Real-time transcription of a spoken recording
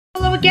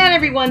again,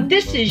 everyone.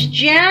 This is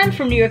Jan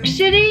from New York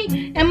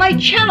City, and my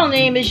channel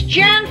name is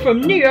Jan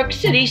from New York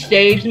City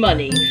Saves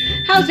Money.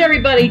 How's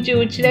everybody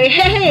doing today?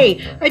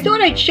 Hey, I thought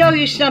I'd show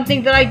you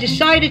something that I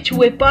decided to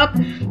whip up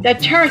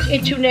that turns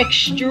into an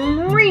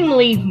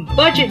extremely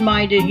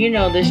budget-minded, you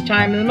know, this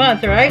time of the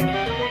month, right?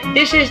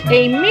 This is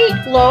a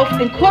meatloaf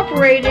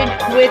incorporated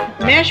with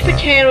mashed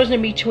potatoes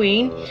in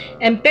between,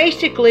 and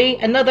basically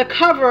another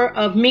cover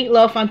of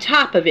meatloaf on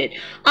top of it.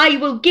 I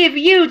will give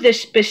you the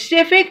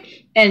specific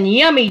and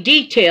yummy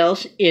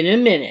details in a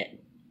minute.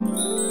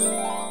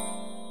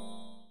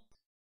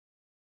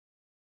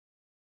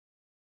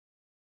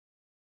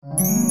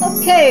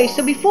 Okay,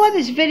 so before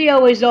this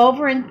video is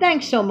over, and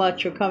thanks so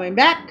much for coming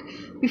back.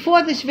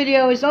 Before this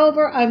video is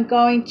over, I'm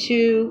going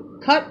to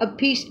cut a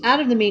piece out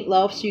of the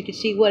meatloaf so you can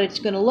see what it's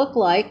going to look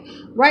like.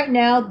 Right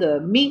now, the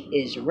meat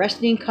is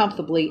resting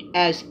comfortably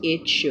as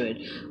it should.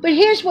 But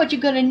here's what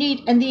you're going to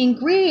need, and the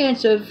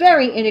ingredients are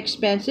very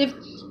inexpensive,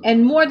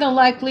 and more than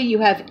likely you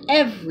have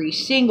every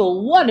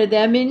single one of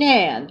them in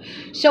hand.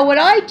 So what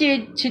I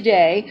did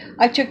today,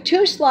 I took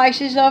 2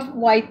 slices of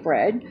white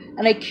bread,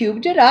 and I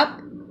cubed it up,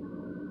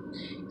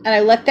 and I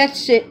let that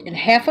sit in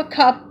half a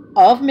cup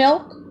of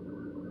milk.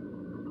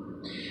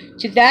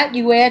 To that,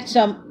 you add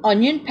some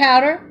onion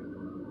powder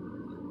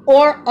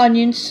or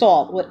onion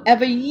salt,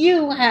 whatever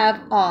you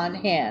have on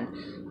hand.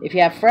 If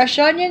you have fresh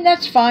onion,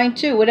 that's fine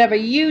too, whatever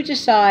you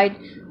decide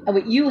and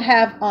what you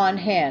have on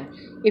hand.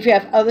 If you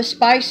have other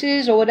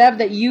spices or whatever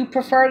that you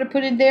prefer to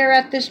put in there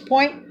at this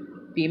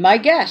point, be my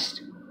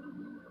guest.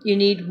 You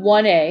need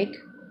 1 egg.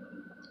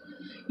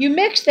 You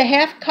mix the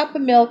half cup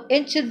of milk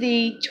into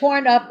the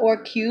torn up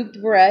or cubed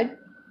bread,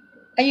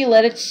 and you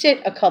let it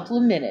sit a couple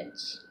of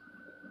minutes.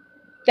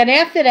 Then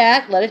after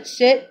that, let it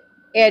sit,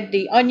 add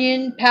the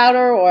onion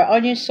powder or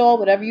onion salt,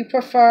 whatever you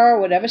prefer,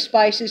 whatever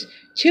spices,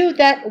 to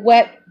that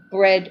wet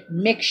bread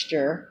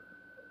mixture.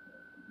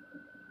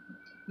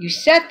 You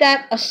set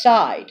that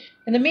aside.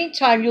 In the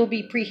meantime, you'll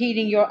be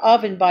preheating your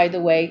oven, by the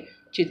way,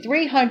 to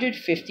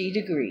 350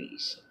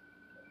 degrees.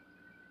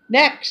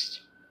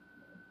 Next,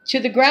 to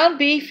the ground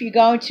beef, you're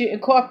going to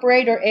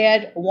incorporate or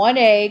add 1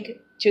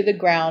 egg to the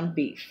ground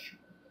beef.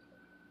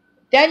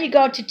 Then you're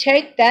going to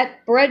take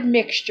that bread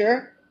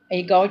mixture and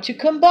you're going to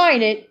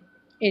combine it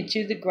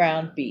into the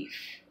ground beef.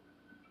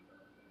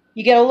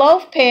 You get a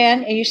loaf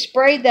pan and you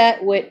spray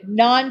that with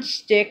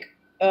non-stick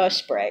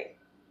spray.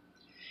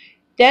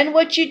 Then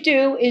what you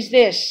do is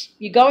this.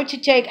 You're going to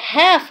take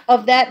half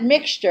of that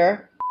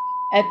mixture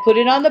and put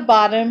it on the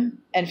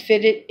bottom and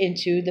fit it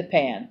into the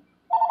pan.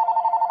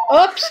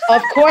 Oops,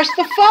 of course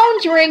the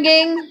phone's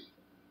ringing.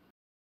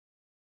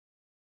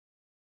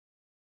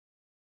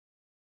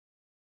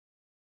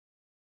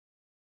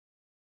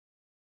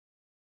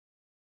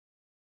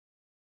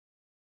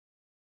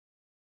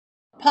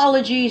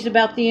 Apologies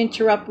about the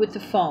interrupt with the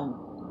phone.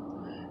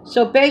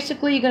 So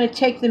basically you're going to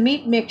take the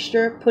meat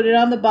mixture, put it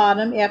on the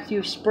bottom after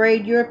you've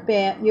sprayed your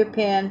pan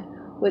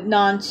with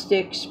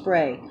non-stick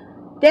spray.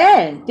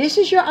 Then this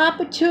is your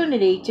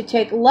opportunity to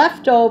take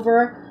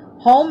leftover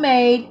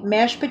homemade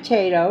mashed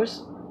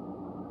potatoes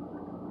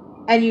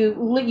and you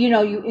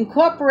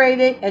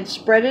incorporate it and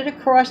spread it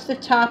across the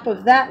top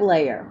of that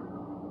layer.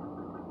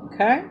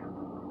 Okay?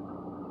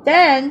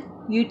 Then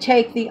you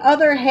take the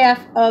other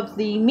half of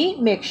the meat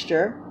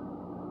mixture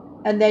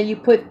and then you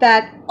put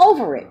that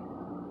over it.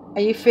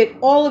 And you fit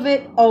all of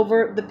it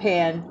over the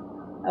pan.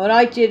 And what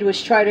I did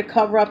was try to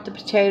cover up the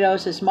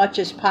potatoes as much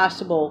as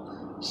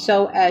possible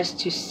so as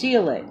to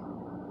seal it.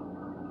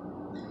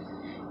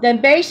 Then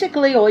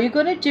basically all you're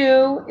going to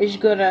do is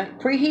you're going to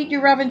preheat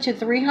your oven to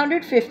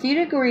 350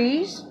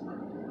 degrees.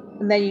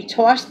 And then you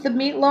toss the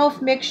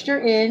meatloaf mixture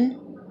in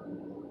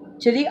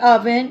to the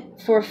oven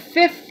for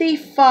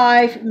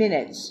 55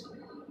 minutes.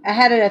 I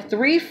had it at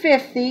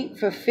 350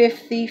 for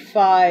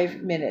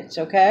 55 minutes,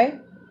 okay?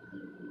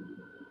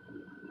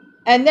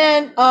 And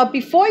then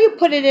before you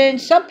put it in,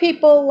 some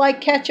people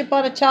like ketchup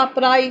on the top,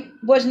 but I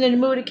wasn't in the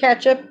mood of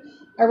ketchup.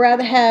 I'd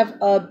rather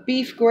have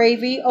beef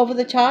gravy over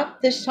the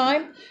top this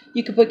time.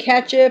 You could put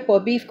ketchup or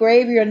beef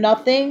gravy or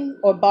nothing,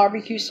 or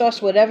barbecue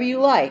sauce, whatever you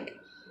like.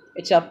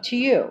 It's up to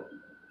you.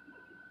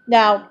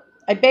 Now,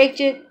 I baked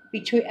it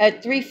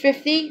at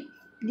 350.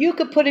 You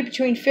could put it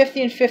between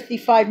 50 and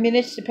 55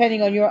 minutes,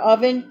 depending on your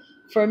oven.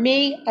 For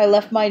me, I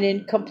left mine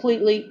in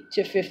completely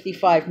to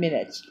 55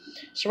 minutes.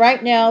 So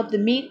right now, the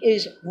meat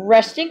is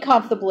resting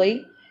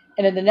comfortably.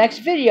 And in the next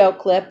video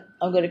clip,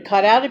 I'm going to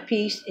cut out a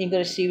piece, and you're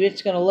going to see what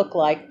it's going to look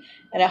like.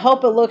 And I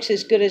hope it looks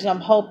as good as I'm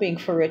hoping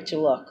for it to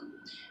look.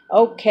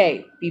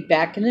 Okay, be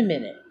back in a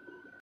minute.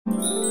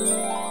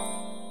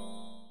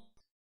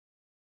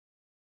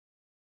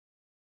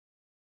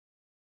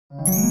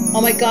 Oh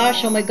my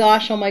gosh, oh my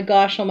gosh, oh my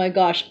gosh, oh my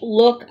gosh.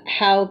 Look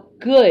how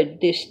good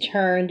this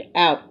turned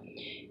out.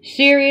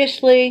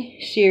 Seriously,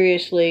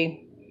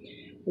 seriously.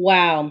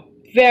 Wow.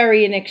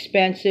 Very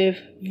inexpensive,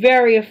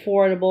 very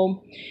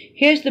affordable.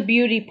 Here's the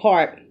beauty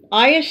part.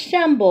 I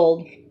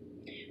assembled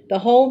the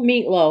whole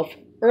meatloaf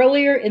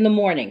earlier in the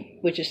morning,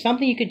 which is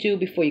something you could do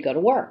before you go to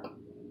work.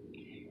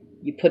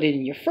 You put it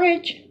in your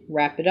fridge,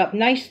 wrap it up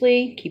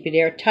nicely, keep it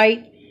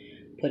airtight,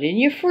 put it in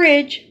your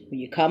fridge. When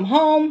you come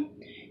home,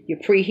 you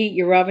preheat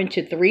your oven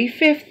to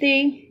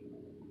 350.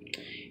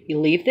 You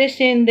leave this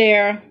in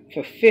there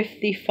for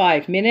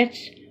 55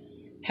 minutes.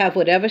 Have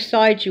whatever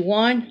sides you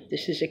want.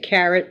 This is a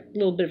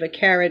little bit of a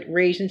carrot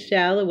raisin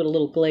salad with a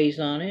little glaze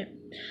on it.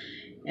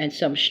 And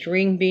some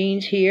string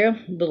beans here,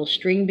 a little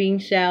string bean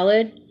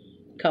salad,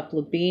 a couple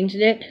of beans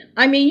in it.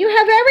 I mean, you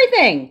have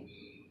everything.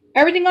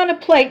 Everything on a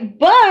plate,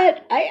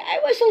 but I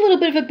was a little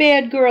bit of a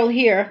bad girl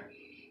here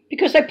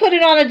because I put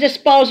it on a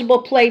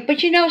disposable plate.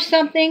 But you know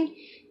something?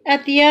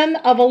 At the end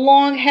of a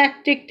long,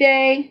 hectic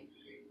day,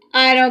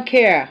 I don't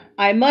care.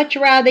 I much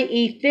rather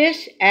eat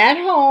this at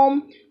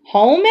home,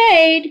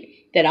 homemade,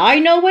 that I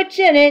know what's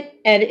in it,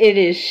 and it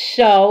is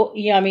so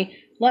yummy.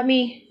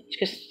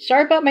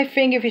 Sorry about my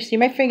finger if you see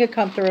my finger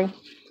come through.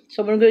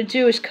 So what I'm going to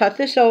do is cut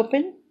this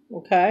open,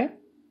 okay,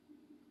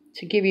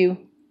 to give you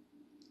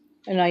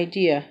an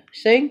idea.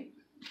 See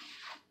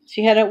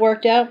how that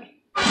worked out?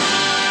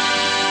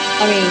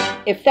 I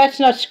mean, if that's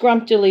not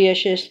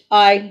scrumptious,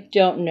 I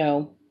don't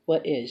know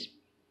what is.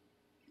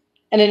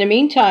 And in the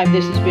meantime,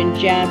 this has been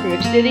Jan from New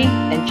York City,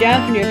 and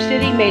Jan from New York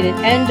City made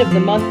an end of the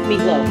month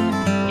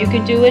meatloaf. You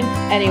can do it,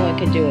 anyone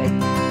can do it.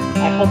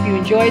 I hope you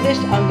enjoy this.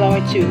 I'm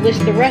going to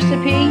list the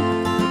recipe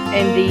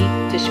in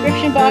the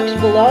description box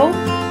below.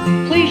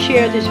 Please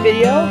share this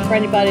video for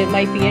anybody that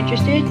might be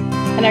interested,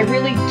 and I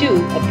really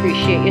do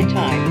appreciate your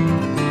time.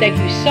 Thank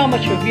you so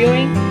much for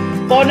viewing.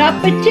 Bon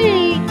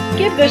appetit!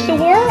 Give this a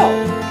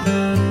whirl!